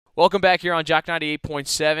Welcome back here on JOCK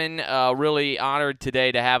 98.7. Really honored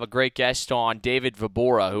today to have a great guest on, David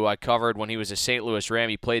Vobora, who I covered when he was a St. Louis Ram.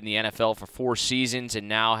 He played in the NFL for 4 seasons and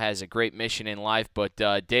now has a great mission in life. But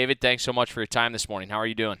David, thanks so much for your time this morning. How are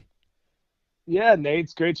you doing? Yeah, Nate,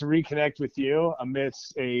 it's great to reconnect with you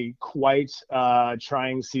amidst a quite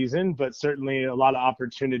trying season, but certainly a lot of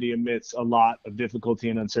opportunity amidst a lot of difficulty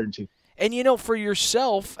and uncertainty. And, for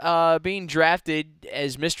yourself, being drafted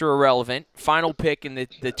as Mr. Irrelevant, final pick in the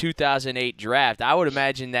 2008 draft, I would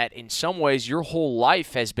imagine that in some ways your whole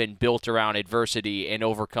life has been built around adversity and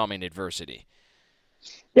overcoming adversity.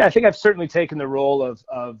 Yeah, I think I've certainly taken the role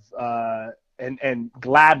and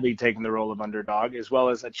gladly taken the role of underdog as well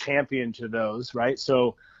as a champion to those, right?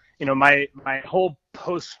 So, my whole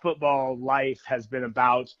post-football life has been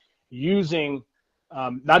about using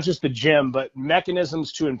not just the gym, but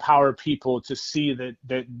mechanisms to empower people to see that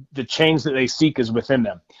the change that they seek is within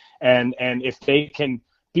them. And if they can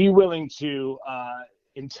be willing to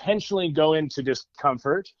intentionally go into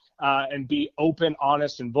discomfort and be open,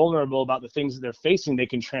 honest, and vulnerable about the things that they're facing, they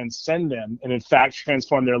can transcend them and, in fact,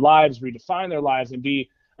 transform their lives, redefine their lives, and be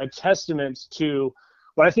a testament to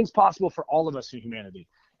what I think is possible for all of us in humanity.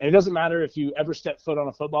 And it doesn't matter if you ever step foot on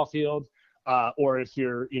a football field, or if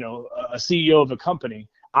you're, a CEO of a company.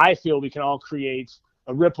 I feel we can all create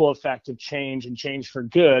a ripple effect of change and change for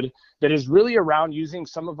good that is really around using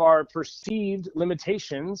some of our perceived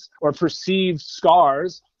limitations or perceived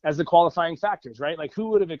scars as the qualifying factors, right? Like, who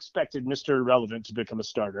would have expected Mr. Irrelevant to become a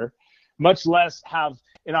starter, much less have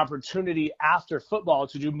an opportunity after football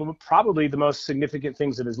to do probably the most significant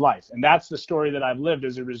things of his life? And that's the story that I've lived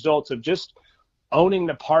as a result of just owning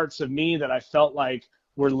the parts of me that I felt like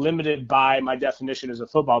were limited by my definition as a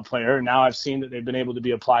football player. And now I've seen that they've been able to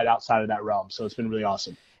be applied outside of that realm. So it's been really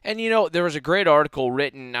awesome. And, there was a great article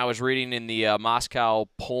written, I was reading in the Moscow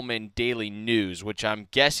Pullman Daily News, which I'm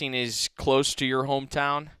guessing is close to your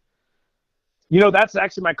hometown. That's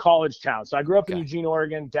actually my college town. So I grew up in Okay. Eugene,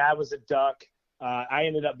 Oregon. Dad was a Duck. I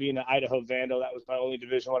ended up being an Idaho Vandal. That was my only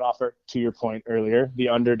Division I offer, to your point earlier, the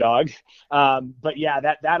underdog. But yeah,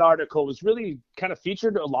 that article was really kind of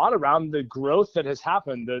featured a lot around the growth that has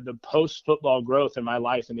happened, the post-football growth in my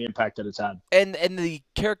life and the impact that it's had. And the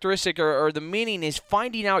characteristic or the meaning is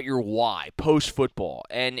finding out your why post-football.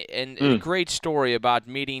 And a great story about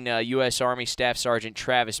meeting U.S. Army Staff Sergeant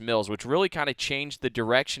Travis Mills, which really kind of changed the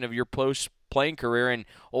direction of your post-playing career and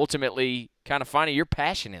ultimately kind of finding your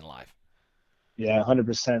passion in life. Yeah,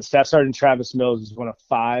 100%. Staff Sergeant Travis Mills is one of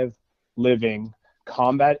 5 living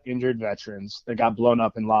combat-injured veterans that got blown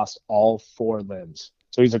up and lost all 4 limbs.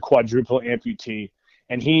 So he's a quadruple amputee.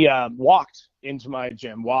 And he walked into my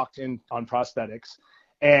gym, walked in on prosthetics.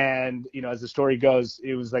 And, as the story goes,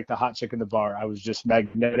 it was like the hot chick in the bar. I was just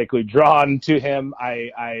magnetically drawn to him.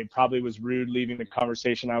 I probably was rude leaving the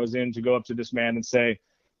conversation I was in to go up to this man and say,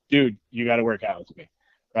 dude, you got to work out with me,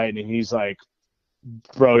 right? And he's like,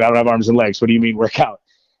 bro, I don't have arms and legs. What do you mean work out?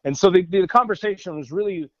 And so the conversation was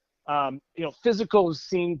really, physical was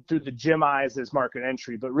seen through the gym eyes as market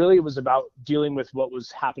entry, but really it was about dealing with what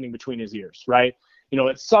was happening between his ears, right?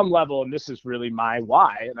 At some level, and this is really my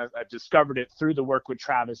why, and I've discovered it through the work with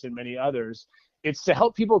Travis and many others, it's to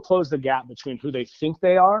help people close the gap between who they think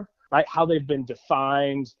they are, right? How they've been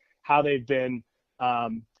defined, how they've been,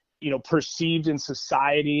 perceived in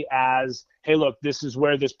society as, hey, look, this is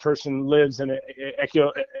where this person lives in an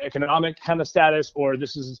economic kind of status, or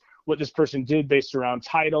this is what this person did based around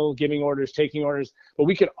title, giving orders, taking orders. But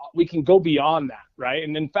we can go beyond that, right?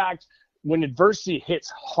 And in fact, when adversity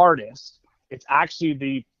hits hardest, it's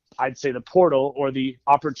actually I'd say the portal or the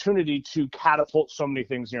opportunity to catapult so many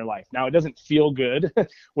things in your life. Now, it doesn't feel good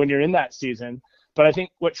when you're in that season, but I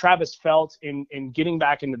think what Travis felt in getting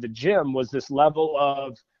back into the gym was this level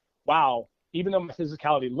of, wow, even though my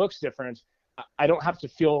physicality looks different, I don't have to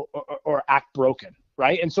feel or act broken,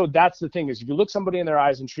 right? And so that's the thing, is if you look somebody in their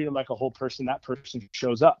eyes and treat them like a whole person, that person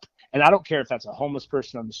shows up. And I don't care if that's a homeless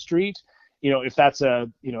person on the street, if that's a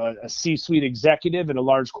C-suite executive in a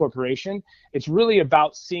large corporation. It's really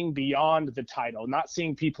about seeing beyond the title, not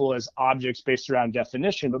seeing people as objects based around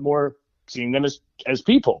definition, but more seeing them as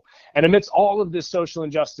people. And amidst all of this social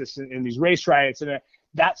injustice and these race riots, and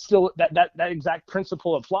that exact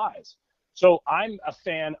principle applies. So I'm a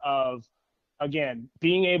fan of, again,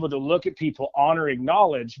 being able to look at people, honor,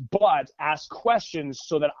 acknowledge, but ask questions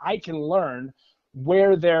so that I can learn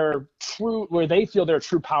where they feel their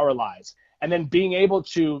true power lies. And then being able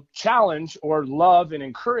to challenge or love and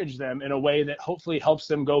encourage them in a way that hopefully helps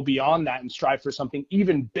them go beyond that and strive for something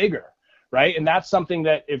even bigger, right? And that's something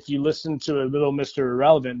that if you listen to a little Mr.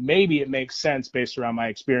 Irrelevant, maybe it makes sense based around my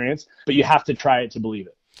experience, but you have to try it to believe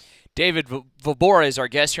it. David Vobora is our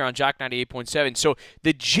guest here on Jock 98.7. So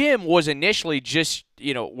the gym was initially just,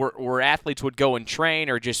 where athletes would go and train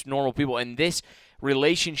or just normal people, and this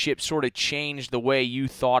relationship sort of changed the way you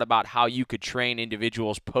thought about how you could train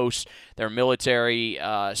individuals post their military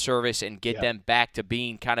service and get them back to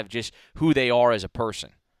being kind of just who they are as a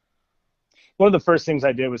person. One of the first things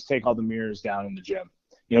I did was take all the mirrors down in the gym.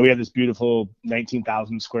 We have this beautiful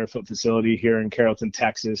 19,000 square foot facility here in Carrollton,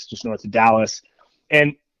 Texas, just north of Dallas.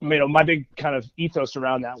 And, my big kind of ethos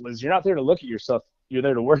around that was you're not there to look at yourself. You're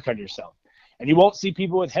there to work on yourself. And you won't see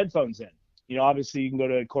people with headphones in. Obviously you can go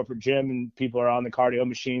to a corporate gym and people are on the cardio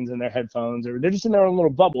machines and their headphones, or they're just in their own little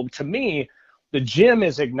bubble. To me, the gym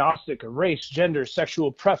is agnostic of race, gender,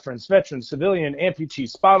 sexual preference, veteran, civilian, amputee,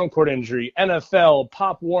 spinal cord injury, NFL,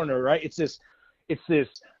 Pop Warner, right? It's this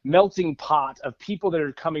melting pot of people that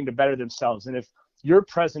are coming to better themselves. And if you're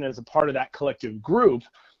present as a part of that collective group,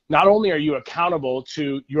 not only are you accountable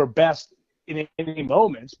to your best in any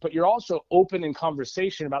moment, but you're also open in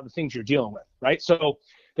conversation about the things you're dealing with, right? So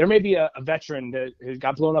there may be a veteran that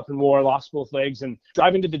got blown up in war, lost both legs, and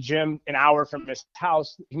driving to the gym an hour from his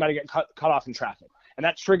house, he might have got cut off in traffic. And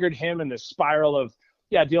that triggered him in this spiral of,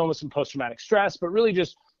 dealing with some post-traumatic stress, but really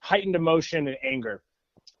just heightened emotion and anger.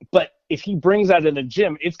 But if he brings that in the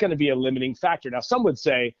gym, it's going to be a limiting factor. Now, some would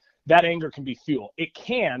say that anger can be fuel. It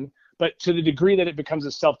can, but to the degree that it becomes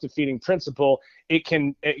a self-defeating principle, it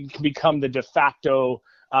can become the de facto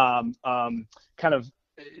kind of,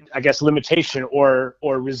 I guess, limitation or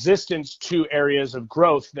resistance to areas of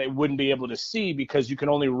growth they wouldn't be able to see because you can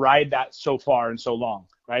only ride that so far and so long,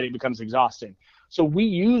 right? It becomes exhausting. So we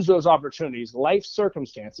use those opportunities, life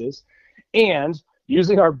circumstances, and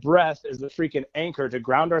using our breath as the freaking anchor to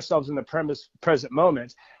ground ourselves in the present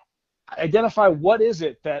moment, identify what is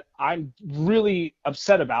it that I'm really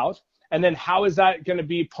upset about, and then how is that going to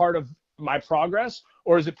be part of my progress,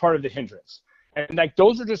 or is it part of the hindrance? And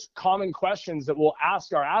those are just common questions that we'll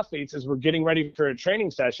ask our athletes as we're getting ready for a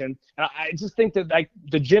training session. And I just think that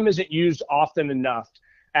the gym isn't used often enough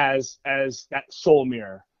as that soul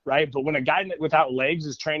mirror, right? But when a guy without legs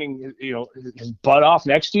is training, his butt off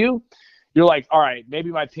next to you, you're like, all right, maybe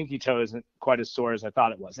my pinky toe isn't quite as sore as I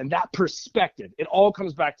thought it was. And that perspective, it all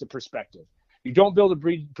comes back to perspective. You don't build a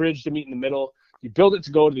bridge to meet in the middle. You build it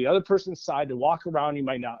to go to the other person's side, to walk around. You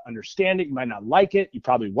might not understand it. You might not like it. You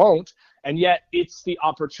probably won't. And yet it's the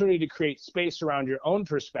opportunity to create space around your own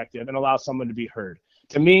perspective and allow someone to be heard.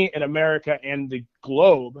 To me, in America and the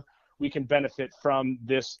globe, we can benefit from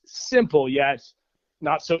this simple yet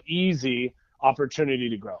not so easy opportunity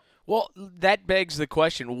to grow. Well, that begs the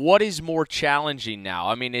question, what is more challenging now?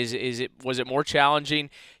 I mean, was it more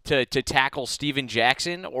challenging to tackle Steven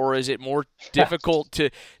Jackson, or is it more difficult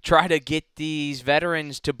to try to get these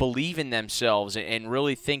veterans to believe in themselves and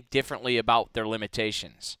really think differently about their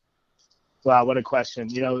limitations? Wow, what a question.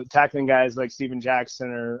 Tackling guys like Steven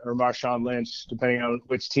Jackson or Marshawn Lynch, depending on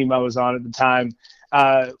which team I was on at the time,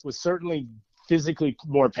 was certainly physically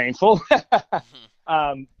more painful.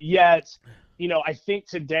 Yet, I think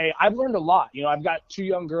today I've learned a lot. I've got 2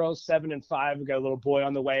 young girls, 7 and 5. I've got a little boy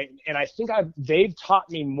on the way. And I think they've taught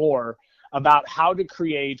me more about how to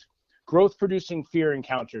create growth-producing fear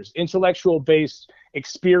encounters, intellectual-based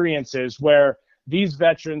experiences where these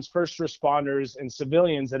veterans, first responders, and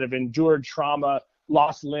civilians that have endured trauma,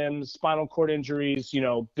 lost limbs, spinal cord injuries,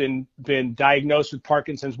 been diagnosed with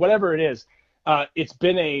Parkinson's, whatever it is, it's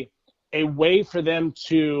been a way for them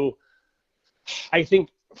to, I think,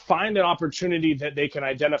 find an opportunity that they can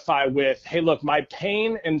identify with. Hey, look, my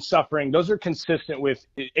pain and suffering, those are consistent with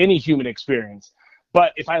any human experience.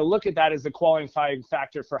 But if I look at that as the qualifying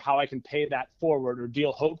factor for how I can pay that forward or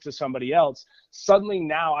deal hope to somebody else, suddenly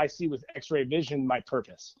now I see with X-ray vision my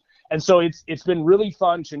purpose. And so it's been really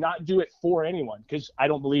fun to not do it for anyone, because I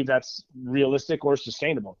don't believe that's realistic or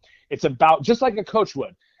sustainable. It's about, just like a coach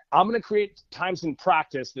would, I'm going to create times in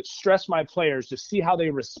practice that stress my players to see how they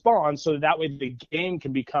respond, so that way the game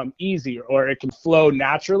can become easy, or it can flow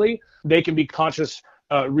naturally. They can be conscious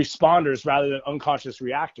responders rather than unconscious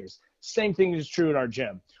reactors. Same thing is true in our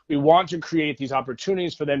gym. We want to create these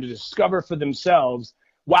opportunities for them to discover for themselves,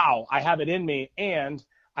 wow, I have it in me, and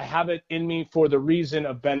I have it in me for the reason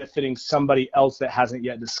of benefiting somebody else that hasn't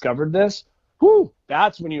yet discovered this. Whew,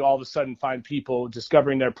 that's when you all of a sudden find people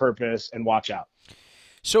discovering their purpose, and watch out.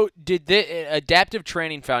 So did the Adaptive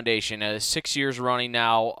Training Foundation, 6 years running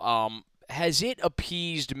now, has it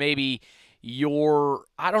appeased maybe your,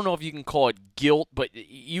 I don't know if you can call it guilt, but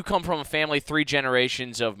you come from a family 3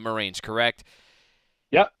 generations of Marines, correct?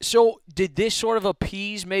 Yep. So did this sort of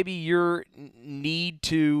appease maybe your need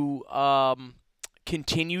to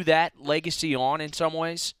continue that legacy on in some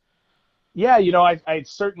ways? Yeah, I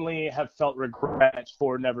certainly have felt regret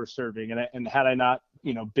for never serving, and had I not,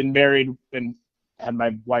 been married and had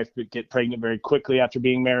my wife get pregnant very quickly after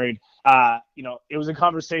being married, it was a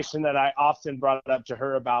conversation that I often brought up to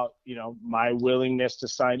her about, my willingness to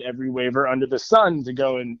sign every waiver under the sun to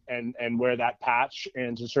go and wear that patch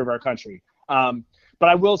and to serve our country. But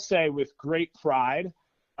I will say with great pride,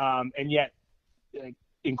 and yet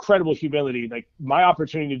incredible humility, like my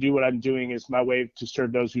opportunity to do what I'm doing is my way to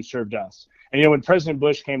serve those who served us. And when President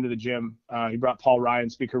Bush came to the gym, he brought Paul Ryan,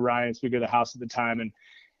 Speaker of the House at the time,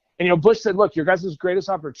 and Bush said, "Look, your guys' greatest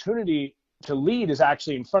opportunity to lead is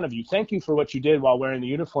actually in front of you. Thank you for what you did while wearing the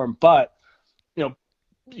uniform, but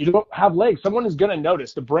you don't have legs. Someone is going to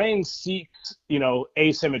notice. The brain seeks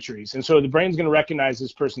asymmetries, and so the brain's going to recognize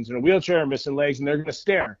this person's in a wheelchair or missing legs, and they're going to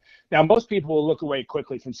stare. Now, most people will look away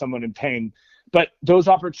quickly from someone in pain, but those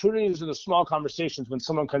opportunities are the small conversations when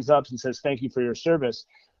someone comes up and says, 'Thank you for your service.'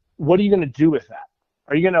 What are you going to do with that?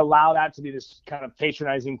 Are you going to allow that to be this kind of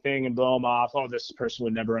patronizing thing and blow them off? Oh, this person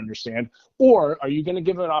would never understand. Or are you going to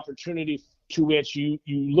give them an opportunity to which you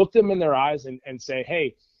look them in their eyes and say,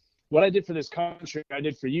 'Hey, what I did for this country, I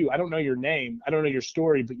did for you. I don't know your name. I don't know your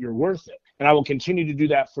story, but you're worth it.' And I will continue to do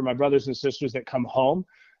that for my brothers and sisters that come home,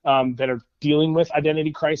 that are dealing with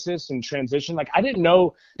identity crisis and transition. Like David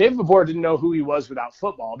Vobora didn't know who he was without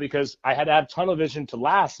football because I had to have tunnel vision to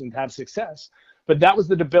last and have success. But that was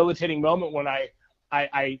the debilitating moment when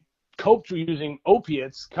I coped with using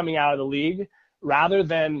opiates coming out of the league rather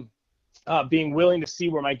than being willing to see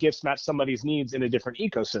where my gifts match somebody's needs in a different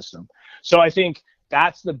ecosystem. So I think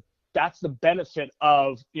that's the benefit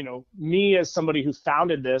of, me as somebody who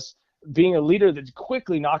founded this, being a leader that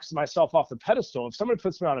quickly knocks myself off the pedestal. If somebody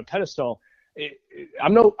puts me on a pedestal,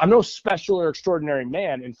 I'm no special or extraordinary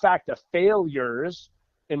man. In fact, the failures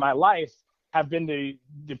in my life have been the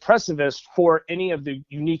precedent for any of the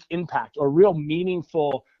unique impact or real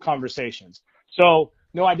meaningful conversations. So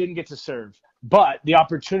no, I didn't get to serve, but the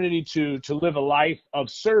opportunity to live a life of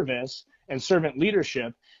service and servant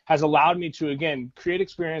leadership has allowed me to, again, create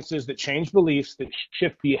experiences that change beliefs, that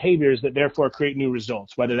shift behaviors, that therefore create new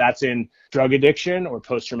results, whether that's in drug addiction or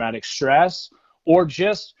post-traumatic stress, or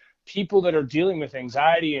just people that are dealing with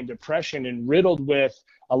anxiety and depression and riddled with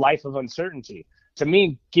a life of uncertainty. To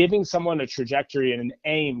me, giving someone a trajectory and an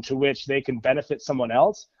aim to which they can benefit someone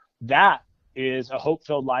else, that is a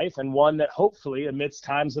hope-filled life, and one that hopefully amidst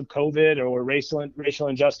times of COVID or racial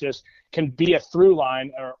injustice can be a through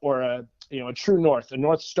line or a true north, a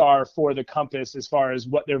North Star for the compass as far as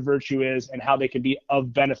what their virtue is and how they can be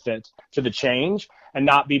of benefit to the change and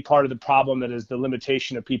not be part of the problem that is the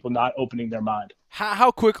limitation of people not opening their mind.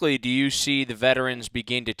 How quickly do you see the veterans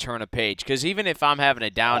begin to turn a page? Because even if I'm having a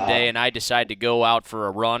down day and I decide to go out for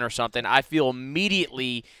a run or something, I feel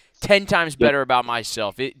immediately 10 times better about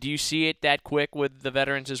myself. Do you see it that quick with the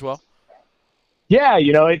veterans as well? Yeah,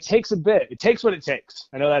 it takes a bit. It takes what it takes.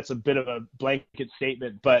 I know that's a bit of a blanket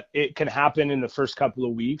statement, but it can happen in the first couple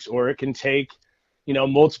of weeks, or it can take,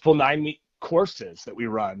 multiple 9-week courses that we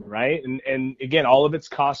run, right? And again, all of it's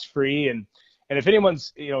cost-free. And if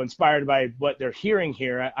anyone's, inspired by what they're hearing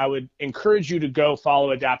here, I would encourage you to go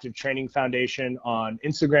follow Adaptive Training Foundation on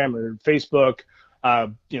Instagram or Facebook.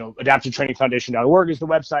 AdaptiveTrainingFoundation.org is the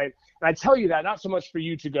website. And I tell you that not so much for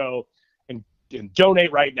you to go and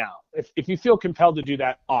donate right now. If you feel compelled to do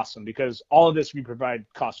that, awesome, because all of this we provide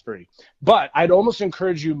cost-free. But I'd almost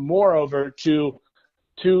encourage you, moreover, to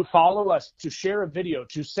follow us, to share a video,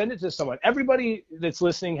 to send it to someone. Everybody that's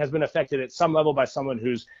listening has been affected at some level by someone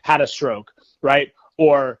who's had a stroke, right?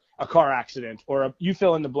 Or a car accident, or you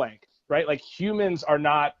fill in the blank, right? Like, humans are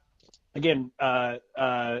not, again,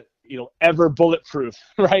 ever bulletproof,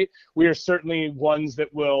 right? We are certainly ones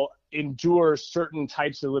that will endure certain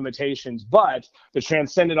types of limitations, but the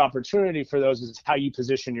transcendent opportunity for those is how you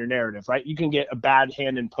position your narrative, right? You can get a bad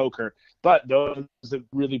hand in poker, but those that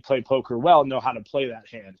really play poker well know how to play that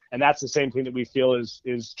hand. And that's the same thing that we feel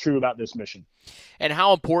is true about this mission. And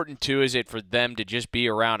how important, too, is it for them to just be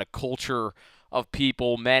around a culture of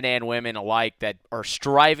people, men and women alike, that are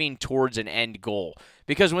striving towards an end goal?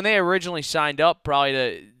 Because when they originally signed up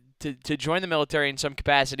probably to join the military in some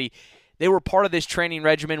capacity, they were part of this training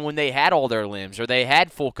regimen when they had all their limbs or they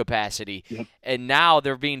had full capacity. Yep. And now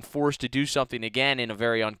they're being forced to do something again in a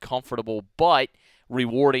very uncomfortable but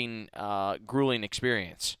rewarding, grueling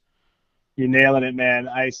experience. You're nailing it, man.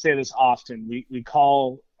 I say this often. We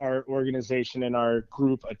call our organization and our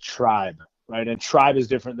group a tribe, right? A tribe is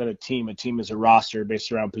different than a team. A team is a roster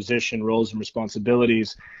based around position, roles, and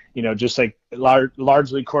responsibilities, just like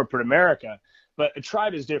largely corporate America. But a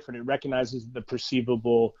tribe is different. It recognizes the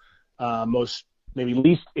perceivable, most maybe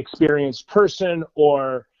least experienced person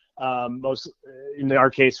or most, in our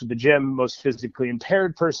case with the gym, most physically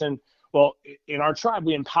impaired person. Well, in our tribe,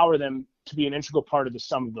 we empower them to be an integral part of the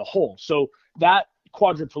sum of the whole. So that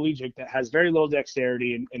quadriplegic that has very little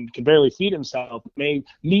dexterity and can barely feed himself may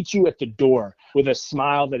meet you at the door with a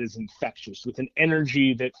smile that is infectious, with an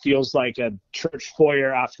energy that feels like a church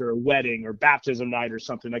foyer after a wedding or baptism night or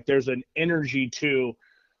something. Like there's an energy to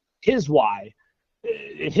his why,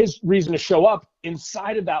 his reason to show up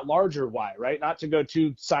inside of that larger why, right? Not to go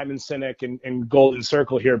to Simon Sinek and Golden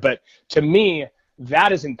Circle here, but to me,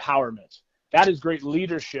 that is empowerment. That is great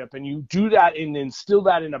leadership, and you do that and instill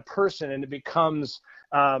that in a person, and it becomes,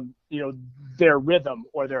 their rhythm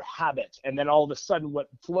or their habit. And then all of a sudden, what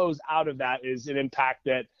flows out of that is an impact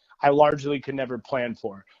that I largely could never plan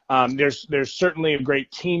for. There's certainly a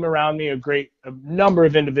great team around me, a number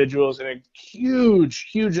of individuals, and a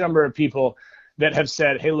huge number of people that have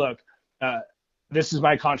said, "Hey, look, this is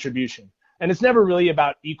my contribution." And it's never really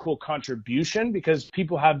about equal contribution because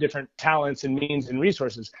people have different talents and means and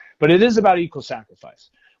resources, but it is about equal sacrifice.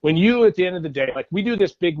 When you, at the end of the day, like we do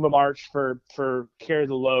this big march for Carry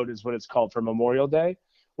the Load is what it's called for Memorial Day,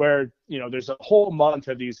 where, there's a whole month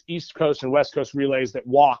of these East Coast and West Coast relays that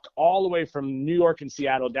walk all the way from New York and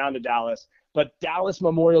Seattle down to Dallas. But Dallas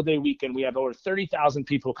Memorial Day weekend, we have over 30,000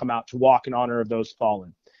 people come out to walk in honor of those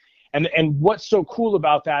fallen. And what's so cool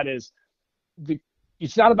about that is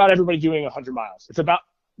it's not about everybody doing 100 miles. It's about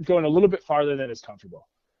going a little bit farther than is comfortable.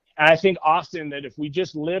 And I think often that if we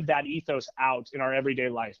just live that ethos out in our everyday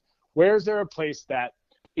life, where is there a place that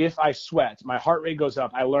if I sweat, my heart rate goes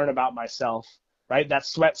up, I learn about myself, right? That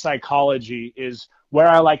sweat psychology is where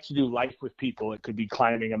I like to do life with people. It could be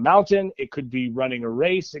climbing a mountain. It could be running a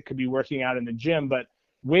race. It could be working out in the gym. But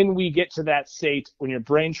when we get to that state, when your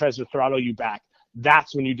brain tries to throttle you back,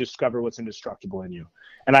 that's when you discover what's indestructible in you.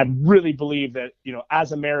 And I really believe that,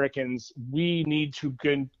 as Americans, we need to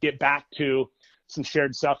get back to some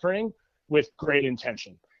shared suffering with great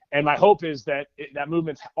intention. And my hope is that that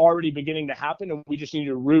movement's already beginning to happen, and we just need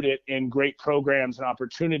to root it in great programs and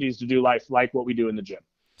opportunities to do life like what we do in the gym.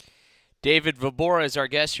 David Vobora is our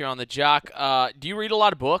guest here on the Jock. Do you read a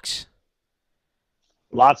lot of books?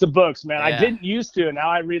 Lots of books, man. Yeah. I didn't used to.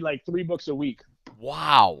 Now I read like 3 books a week.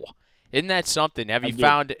 Wow. Isn't that something? Have you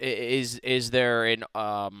found, is there an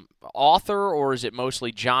author, or is it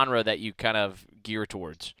mostly genre that you kind of gear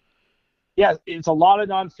towards? Yeah, it's a lot of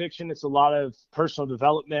nonfiction. It's a lot of personal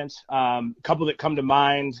development. A couple that come to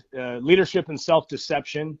mind, Leadership and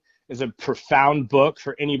Self-Deception is a profound book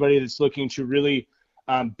for anybody that's looking to really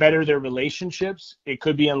better their relationships. It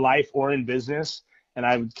could be in life or in business, and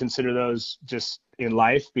I would consider those just in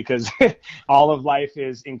life because all of life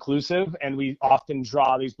is inclusive, and we often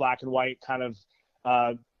draw these black and white kind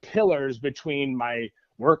of pillars between my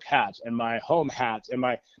work hat and my home hat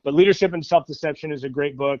but Leadership and Self-Deception is a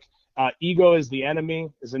great book. Ego is the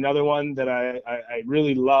Enemy is another one that I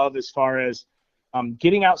really love, as far as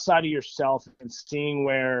getting outside of yourself and seeing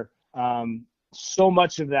where so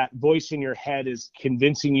much of that voice in your head is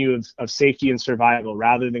convincing you of safety and survival,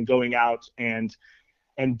 rather than going out and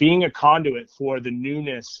being a conduit for the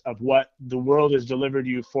newness of what the world has delivered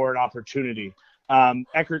you for an opportunity.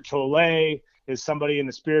 Eckhart Tolle is somebody in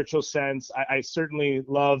the spiritual sense. I certainly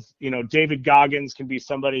love, David Goggins can be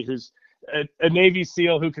somebody who's a Navy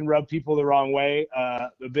SEAL who can rub people the wrong way,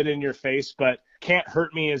 a bit in your face, but Can't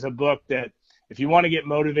Hurt Me is a book that if you want to get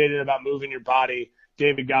motivated about moving your body,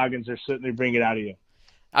 David Goggins will certainly bring it out of you.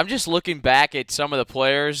 I'm just looking back at some of the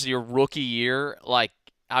players your rookie year,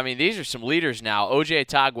 these are some leaders now. O.J.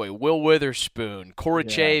 Atagwe, Will Witherspoon, Corey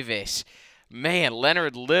Chavis, man,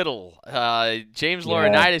 Leonard Little, James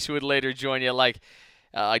Laurinaitis, who would later join you,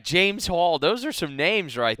 James Hall. Those are some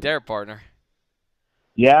names right there, partner.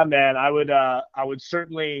 Yeah, man, I would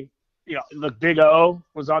certainly, look, Big O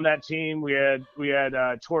was on that team. We had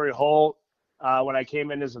Torrey Holt when I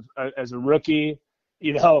came in as a rookie.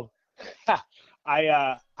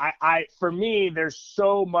 For me, there's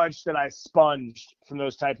so much that I sponged from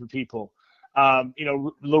those type of people.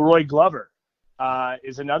 Leroy Glover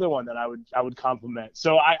is another one that I would compliment.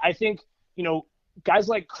 So I think, guys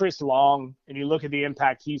like Chris Long, and you look at the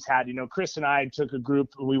impact he's had. Chris and I took a group,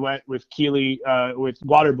 we went with Keely, with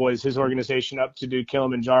Waterboys, his organization, up to do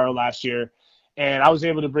Kilimanjaro last year. And I was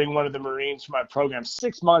able to bring one of the Marines to my program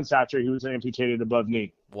 6 months after he was amputated above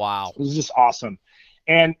knee. Wow. It was just awesome.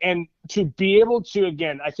 And to be able to,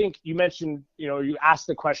 again, I think you mentioned, you asked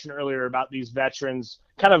the question earlier about these veterans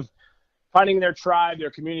kind of finding their tribe,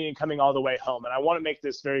 their community, and coming all the way home. And I want to make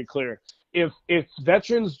this very clear. If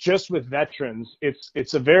veterans just with veterans,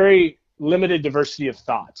 it's a very limited diversity of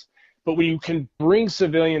thought. But when you can bring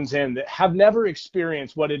civilians in that have never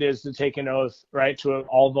experienced what it is to take an oath, right, to an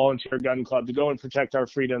all-volunteer gun club, to go and protect our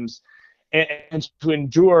freedoms, and to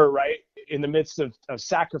endure, right, in the midst of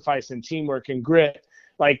sacrifice and teamwork and grit,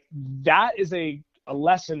 like that is a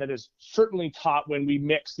lesson that is certainly taught when we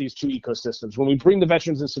mix these two ecosystems, when we bring the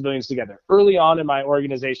veterans and civilians together. Early on in my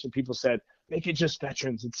organization, people said, make it just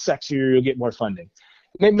veterans. It's sexier. You'll get more funding.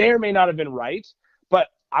 And they may or may not have been right, but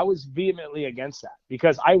I was vehemently against that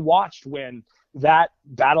because I watched when that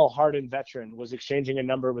battle-hardened veteran was exchanging a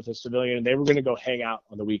number with a civilian and they were going to go hang out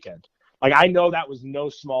on the weekend. Like, I know that was no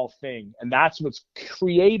small thing. And that's what's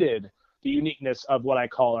created the uniqueness of what I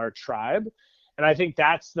call our tribe. And I think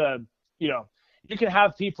that's the, you can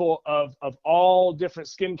have people of all different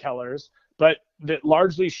skin colors, but that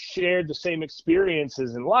largely shared the same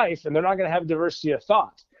experiences in life, and they're not going to have diversity of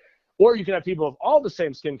thought. Or you can have people of all the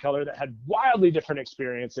same skin color that had wildly different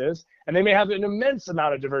experiences, and they may have an immense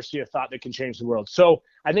amount of diversity of thought that can change the world. So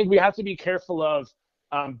I think we have to be careful of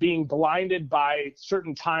being blinded by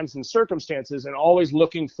certain times and circumstances and always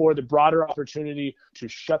looking for the broader opportunity to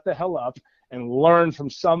shut the hell up and learn from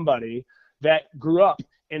somebody that grew up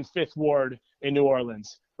in Fifth Ward in New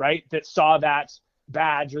Orleans, right? That saw that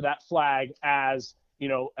badge or that flag as,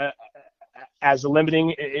 as a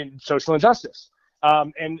limiting in social injustice.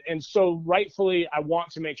 And so rightfully, I want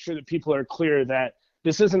to make sure that people are clear that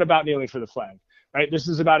this isn't about kneeling for the flag, right? This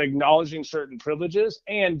is about acknowledging certain privileges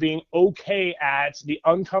and being okay at the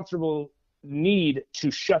uncomfortable need to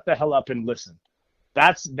shut the hell up and listen.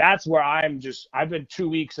 That's where I've been 2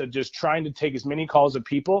 weeks of just trying to take as many calls of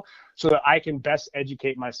people so that I can best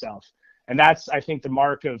educate myself. And that's, I think, the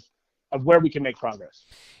mark of where we can make progress.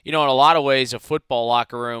 In a lot of ways, a football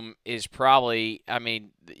locker room is probably,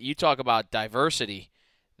 you talk about diversity.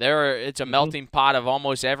 It's a melting pot of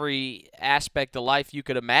almost every aspect of life you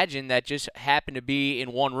could imagine that just happen to be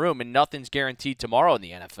in one room, and nothing's guaranteed tomorrow in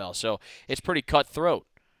the NFL. So it's pretty cutthroat.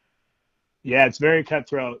 Yeah, it's very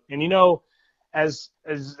cutthroat. And, as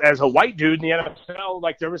a white dude in the NFL,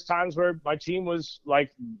 like there was times where my team was like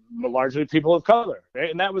largely people of color, right?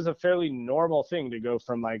 And that was a fairly normal thing to go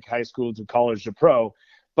from like high school to college to pro.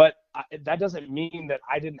 But that doesn't mean that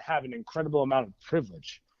I didn't have an incredible amount of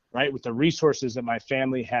privilege, right? With the resources that my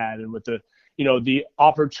family had and with the, the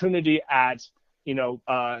opportunity at,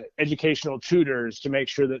 educational tutors to make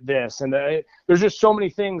sure that this and there's just so many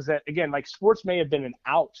things that, again, like sports may have been an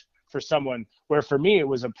out for someone, where for me it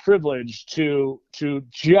was a privilege to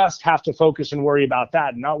just have to focus and worry about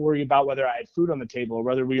that and not worry about whether I had food on the table or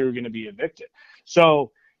whether we were going to be evicted.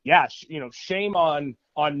 So yeah, shame on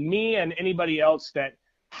me and anybody else that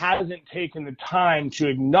hasn't taken the time to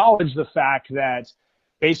acknowledge the fact that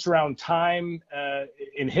based around time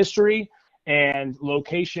in history and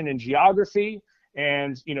location and geography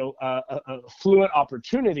and fluent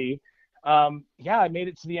opportunity, I made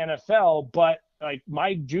it to the NFL, but like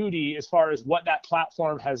my duty as far as what that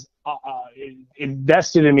platform has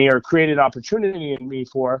invested in me or created opportunity in me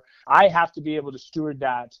for, I have to be able to steward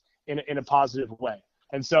that in a positive way.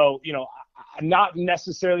 And so, I'm not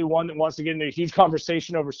necessarily one that wants to get into a huge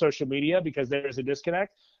conversation over social media because there's a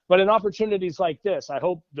disconnect, but in opportunities like this, I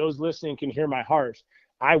hope those listening can hear my heart.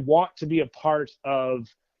 I want to be a part of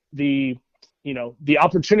the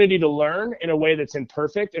opportunity to learn in a way that's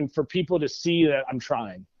imperfect and for people to see that I'm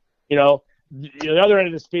trying. The other end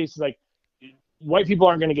of this piece is like, white people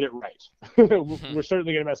aren't going to get it right. We're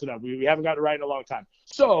certainly going to mess it up. We haven't got it right in a long time.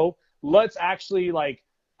 So let's actually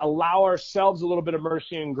allow ourselves a little bit of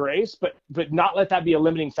mercy and grace, but not let that be a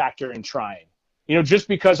limiting factor in trying. Just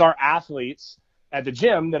because our athletes at the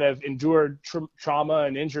gym that have endured trauma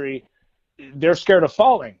and injury, they're scared of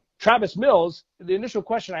falling. Travis Mills, the initial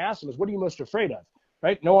question I asked him was, what are you most afraid of?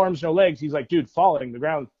 Right? No arms, no legs. He's like, dude, falling, the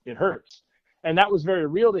ground, it hurts. And that was very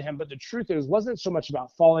real to him. But the truth is, it wasn't so much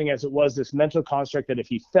about falling as it was this mental construct that if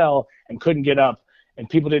he fell and couldn't get up and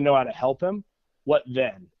people didn't know how to help him, what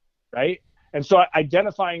then? Right? And so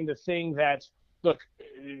identifying the thing that, look,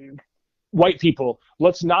 white people,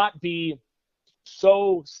 let's not be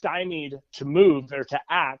so stymied to move or to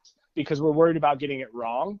act because we're worried about getting it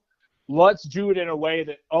wrong. Let's do it in a way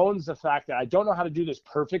that owns the fact that I don't know how to do this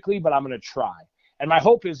perfectly, but I'm going to try. And my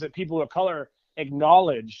hope is that people of color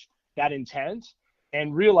acknowledge that intent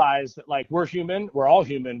and realize that we're human, we're all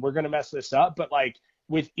human, we're going to mess this up. But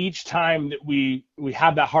with each time that we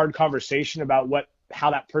have that hard conversation about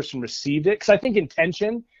how that person received it, because I think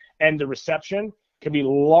intention and the reception can be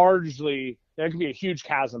there can be a huge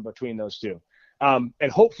chasm between those two.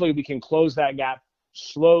 And hopefully we can close that gap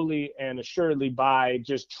slowly and assuredly by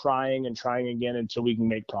just trying and trying again until we can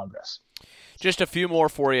make progress. Just a few more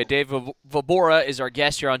for you. Dave Vobora is our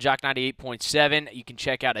guest here on JOCK 98.7. You can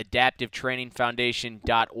check out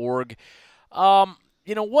adaptivetrainingfoundation.org.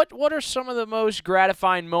 What are some of the most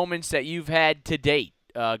gratifying moments that you've had to date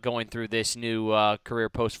going through this new career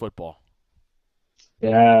post-football?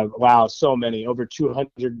 Yeah, wow, so many. Over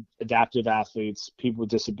 200 adaptive athletes, people with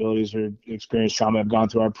disabilities or experienced trauma have gone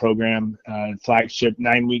through our program, flagship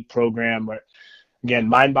 9-week program where, again,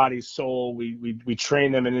 mind, body, soul. We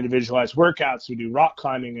train them in individualized workouts. We do rock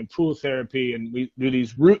climbing and pool therapy, and we do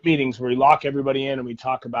these root meetings where we lock everybody in and we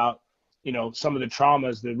talk about, some of the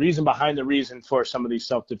traumas, the reason behind the reason for some of these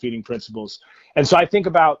self-defeating principles. And so I think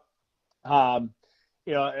about,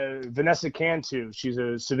 Vanessa Cantu. She's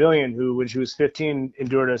a civilian who, when she was 15,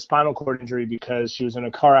 endured a spinal cord injury because she was in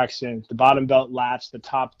a car accident. The bottom belt latched, the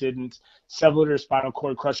top didn't. Severed her spinal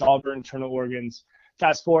cord, crushed all of her internal organs.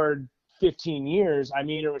 Fast forward 15 years, I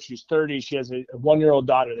meet her when she's 30. She has a 1-year-old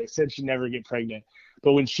daughter. They said she'd never get pregnant.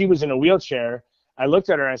 But when she was in a wheelchair, I looked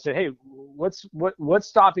at her and I said, hey, what's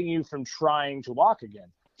stopping you from trying to walk again?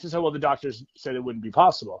 She said, well, the doctors said it wouldn't be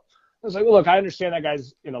possible. I was like, well, look, I understand that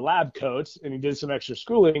guy's in a lab coat and he did some extra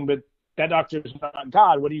schooling, but that doctor is not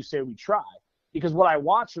God. What do you say we try? Because what I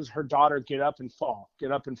watched was her daughter get up and fall,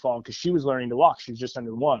 because she was learning to walk. She was just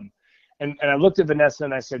under 1. And I looked at Vanessa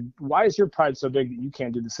and I said, why is your pride so big that you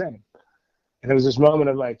can't do the same? And there was this moment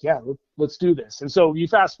of like, yeah, let's do this. And so you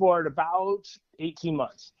fast forward about 18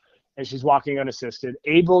 months and she's walking unassisted,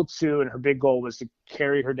 able to, and her big goal was to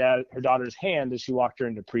carry her daughter's hand as she walked her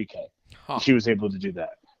into pre-K. Huh. She was able to do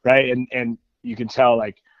that. Right. And you can tell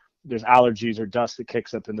like there's allergies or dust that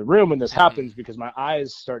kicks up in the room when this happens because my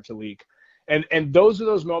eyes start to leak. And those are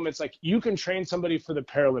those moments, like you can train somebody for the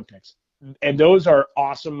Paralympics and those are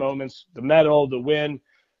awesome moments, the medal, the win,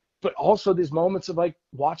 but also these moments of like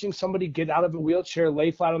watching somebody get out of a wheelchair, lay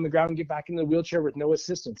flat on the ground and get back in the wheelchair with no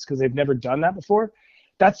assistance because they've never done that before.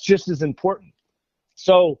 That's just as important.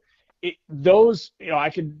 So I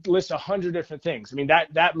could list 100 different things. I mean,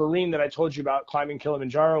 that Marine that I told you about climbing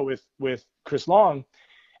Kilimanjaro with Chris Long,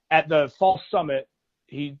 at the fall summit,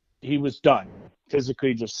 he was done,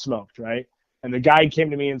 physically just smoked, right? And the guide came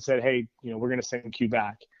to me and said, hey, we're going to send you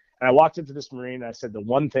back. And I walked up to this Marine and I said the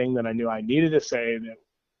one thing that I knew I needed to say that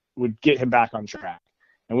would get him back on track.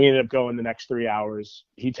 And we ended up going the next 3 hours.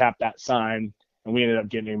 He tapped that sign and we ended up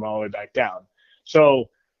getting him all the way back down. So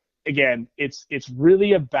again, it's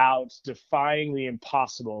really about defying the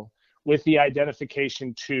impossible with the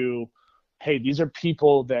identification to, hey, these are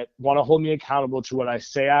people that want to hold me accountable to what I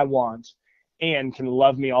say I want and can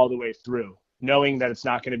love me all the way through, knowing that it's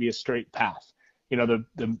not going to be a straight path. The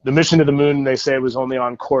mission to the moon, they say, was only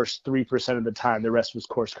on course 3% of the time. The rest was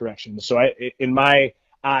course correction. So in my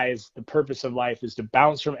eyes, the purpose of life is to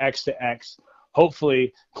bounce from X to X,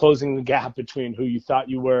 hopefully closing the gap between who you thought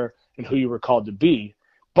you were and who you were called to be.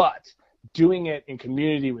 But doing it in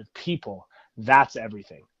community with people, that's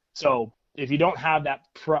everything. So if you don't have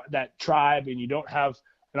that tribe and you don't have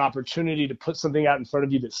an opportunity to put something out in front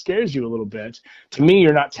of you that scares you a little bit, to me,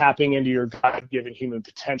 you're not tapping into your God-given human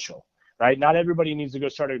potential, right? Not everybody needs to go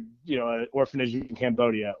start an orphanage in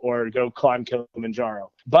Cambodia or go climb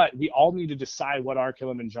Kilimanjaro. But we all need to decide what our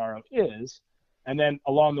Kilimanjaro is. And then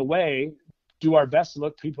along the way, do our best to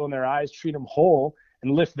look people in their eyes, treat them whole,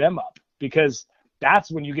 and lift them up. Because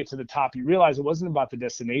that's when you get to the top, you realize it wasn't about the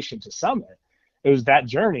destination to summit. It was that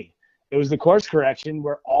journey. It was the course correction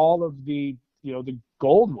where all of the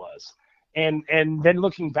gold was. And then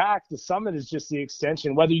looking back, the summit is just the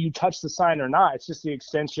extension, whether you touch the sign or not, it's just the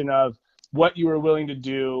extension of what you were willing to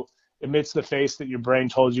do amidst the face that your brain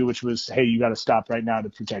told you, which was, hey, you got to stop right now to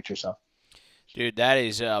protect yourself. Dude, that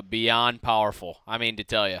is beyond powerful. I mean, to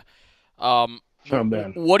tell you. Oh,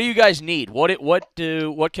 man. What do you guys need? What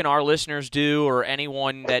can our listeners do, or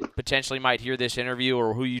anyone that potentially might hear this interview,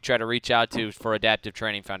 or who you try to reach out to for Adaptive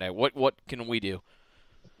Training Foundation? What can we do?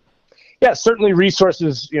 Yeah, certainly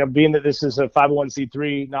resources. Being that this is a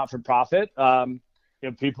 501c3 not-for-profit,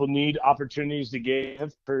 people need opportunities to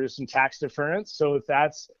give for some tax deference. So if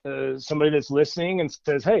that's somebody that's listening and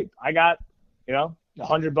says, hey, I got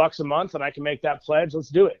 $100 a month and I can make that pledge, let's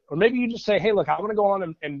do it. Or maybe you just say, hey, look, I want to go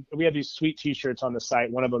on and we have these sweet t-shirts on the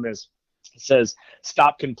site. One of them says,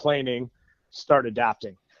 stop complaining, start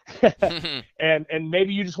adapting. and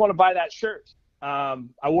maybe you just want to buy that shirt. I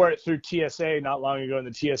wore it through TSA not long ago, and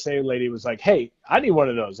the TSA lady was like, hey, I need one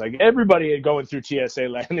of those. Like, everybody going through TSA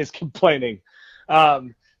land is complaining.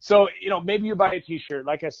 So, maybe you buy a t-shirt.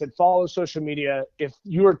 Like I said, follow social media. If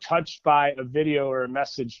you are touched by a video or a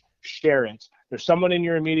message, share it. There's someone in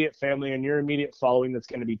your immediate family and your immediate following that's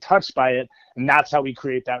going to be touched by it. And that's how we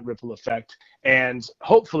create that ripple effect. And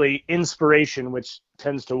hopefully inspiration, which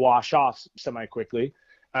tends to wash off semi-quickly,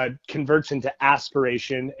 converts into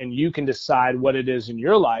aspiration, and you can decide what it is in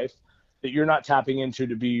your life that you're not tapping into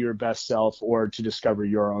to be your best self or to discover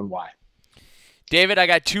your own why. David, I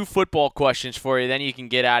got 2 football questions for you, then you can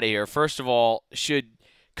get out of here. First of all, should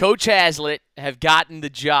Coach Haslett have gotten the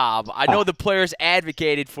job? I know the players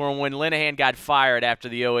advocated for him when Linehan got fired after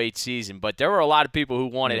the 2008 season, but there were a lot of people who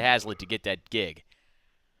wanted Haslett to get that gig.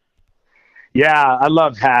 Yeah, I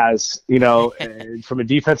love Has, you know, from a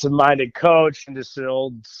defensive-minded coach and just an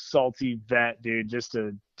old salty vet, dude, just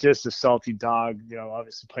a salty dog, you know,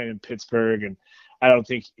 obviously playing in Pittsburgh. And I don't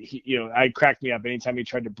think I cracked me up anytime he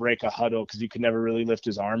tried to break a huddle because he could never really lift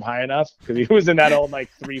his arm high enough because he was in that old,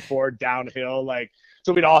 3-4 downhill,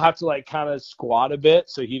 so we'd all have to, kind of squat a bit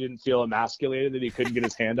so he didn't feel emasculated that he couldn't get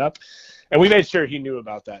his hand up. And we made sure he knew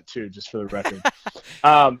about that, too, just for the record.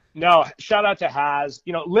 No, shout out to Has.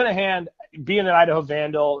 You know, Linehan, being an Idaho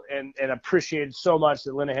Vandal, and appreciated so much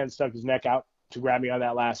that Linehan stuck his neck out to grab me on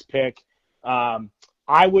that last pick.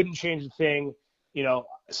 I wouldn't change a thing. You know,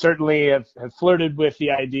 certainly have flirted with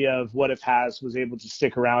the idea of what if Has was able to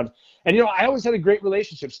stick around. And, you know, I always had a great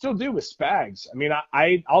relationship, still do, with Spags. I mean,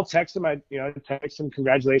 I'll text him. I text him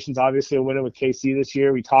congratulations, obviously, on winning with KC this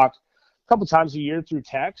year. We talked a couple times a year through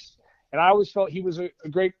text. And I always felt he was a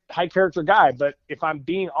great high-character guy. But if I'm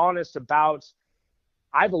being honest about,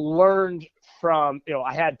 I've learned from,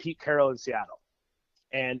 I had Pete Carroll in Seattle,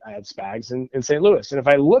 and I had Spags in St. Louis. And if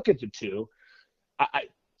I look at the two,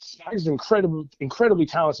 Spags is an incredibly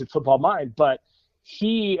talented football mind, but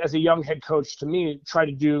he, as a young head coach, to me, tried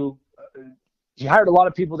to do he hired a lot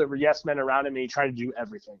of people that were yes men around him, and he tried to do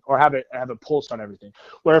everything or have a pulse on everything.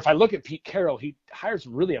 Where if I look at Pete Carroll, he hires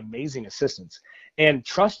really amazing assistants and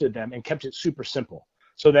trusted them and kept it super simple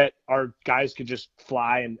so that our guys could just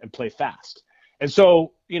fly and play fast. And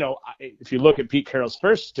so, if you look at Pete Carroll's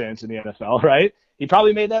first stint in the NFL, right, he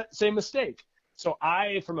probably made that same mistake. So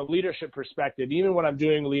from a leadership perspective, even when I'm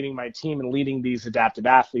leading my team and leading these adaptive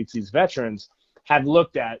athletes, these veterans, have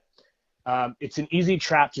looked at it's an easy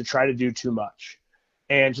trap to try to do too much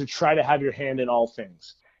and to try to have your hand in all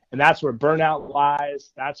things. And that's where burnout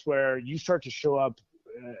lies. That's where you start to show up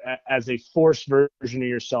as a forced version of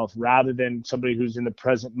yourself rather than somebody who's in the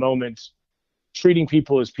present moment, treating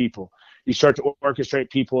people as people. You start to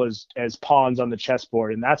orchestrate people as pawns on the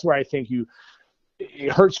chessboard. And that's where I think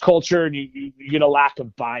it hurts culture, and you get a lack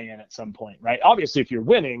of buy-in at some point, right? Obviously, if you're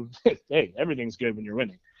winning, hey, everything's good when you're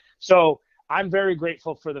winning. So I'm very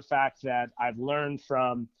grateful for the fact that I've learned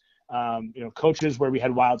from, coaches where we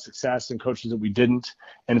had wild success and coaches that we didn't.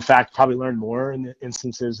 And in fact, probably learned more in the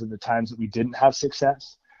instances of the times that we didn't have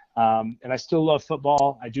success. And I still love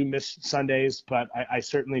football. I do miss Sundays, but I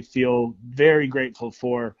certainly feel very grateful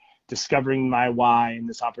for discovering my why and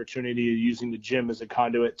this opportunity of using the gym as a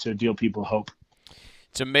conduit to deal people hope.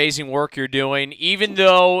 It's amazing work you're doing, even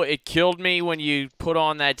though it killed me when you put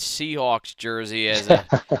on that Seahawks jersey as a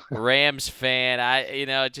Rams fan.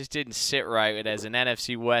 It just didn't sit right as an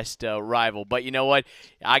NFC West rival. But you know what?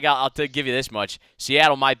 I'll give you this much.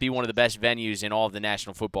 Seattle might be one of the best venues in all of the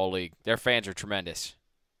National Football League. Their fans are tremendous.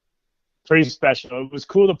 Pretty special. It was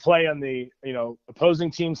cool to play on the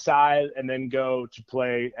opposing team side and then go to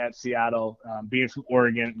play at Seattle. Being from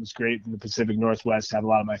Oregon, it was great in the Pacific Northwest to have a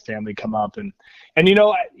lot of my family come up. And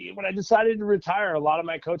when I decided to retire, a lot of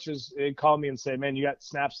my coaches, they'd call me and say, "Man, you got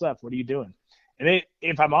snaps left. What are you doing?" And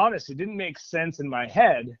if I'm honest, it didn't make sense in my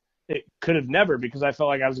head. It could have never, because I felt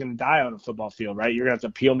like I was going to die on a football field, right? You're going to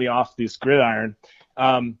have to peel me off this gridiron.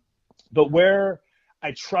 But where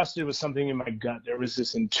I trusted was something in my gut. There was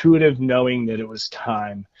this intuitive knowing that it was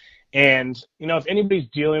time. And, if anybody's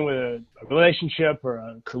dealing with a relationship or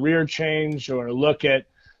a career change or look at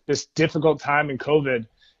this difficult time in COVID,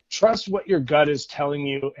 trust what your gut is telling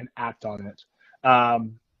you and act on it.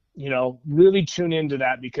 Really tune into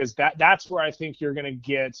that, because that's where I think you're going to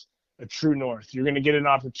get a true north. You're going to get an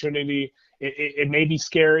opportunity. It may be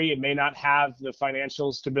scary. It may not have the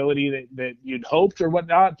financial stability that you'd hoped or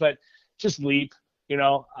whatnot, but just leap.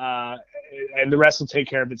 And the rest will take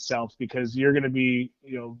care of itself, because you're going to be,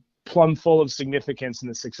 plumb full of significance, and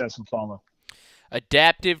the success will follow.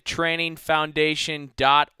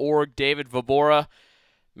 AdaptiveTrainingFoundation.org. David Vobora.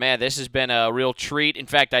 Man, this has been a real treat. In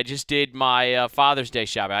fact, I just did my Father's Day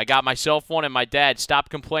shopping. I got myself one, and my dad, Stop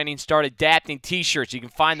Complaining, Start Adapting t-shirts. You can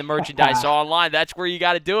find the merchandise online. That's where you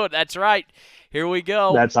got to do it. That's right. Here we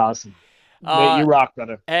go. That's awesome. You rock,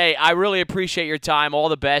 brother. Hey, I really appreciate your time. All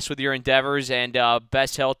the best with your endeavors, and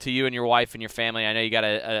best health to you and your wife and your family. I know you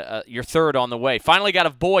got your third on the way. Finally got a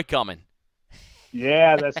boy coming.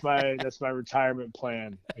 Yeah, that's my retirement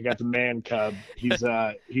plan. I got the man cub.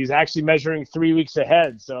 He's actually measuring 3 weeks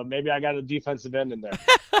ahead, so maybe I got a defensive end in there.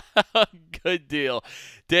 Good deal.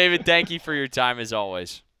 David, thank you for your time as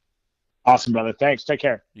always. Awesome, brother. Thanks. Take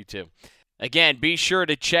care. You too. Again, be sure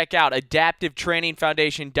to check out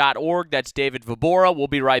adaptivetrainingfoundation.org. That's David Vobora. We'll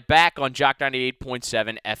be right back on JOCK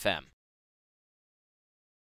 98.7 FM.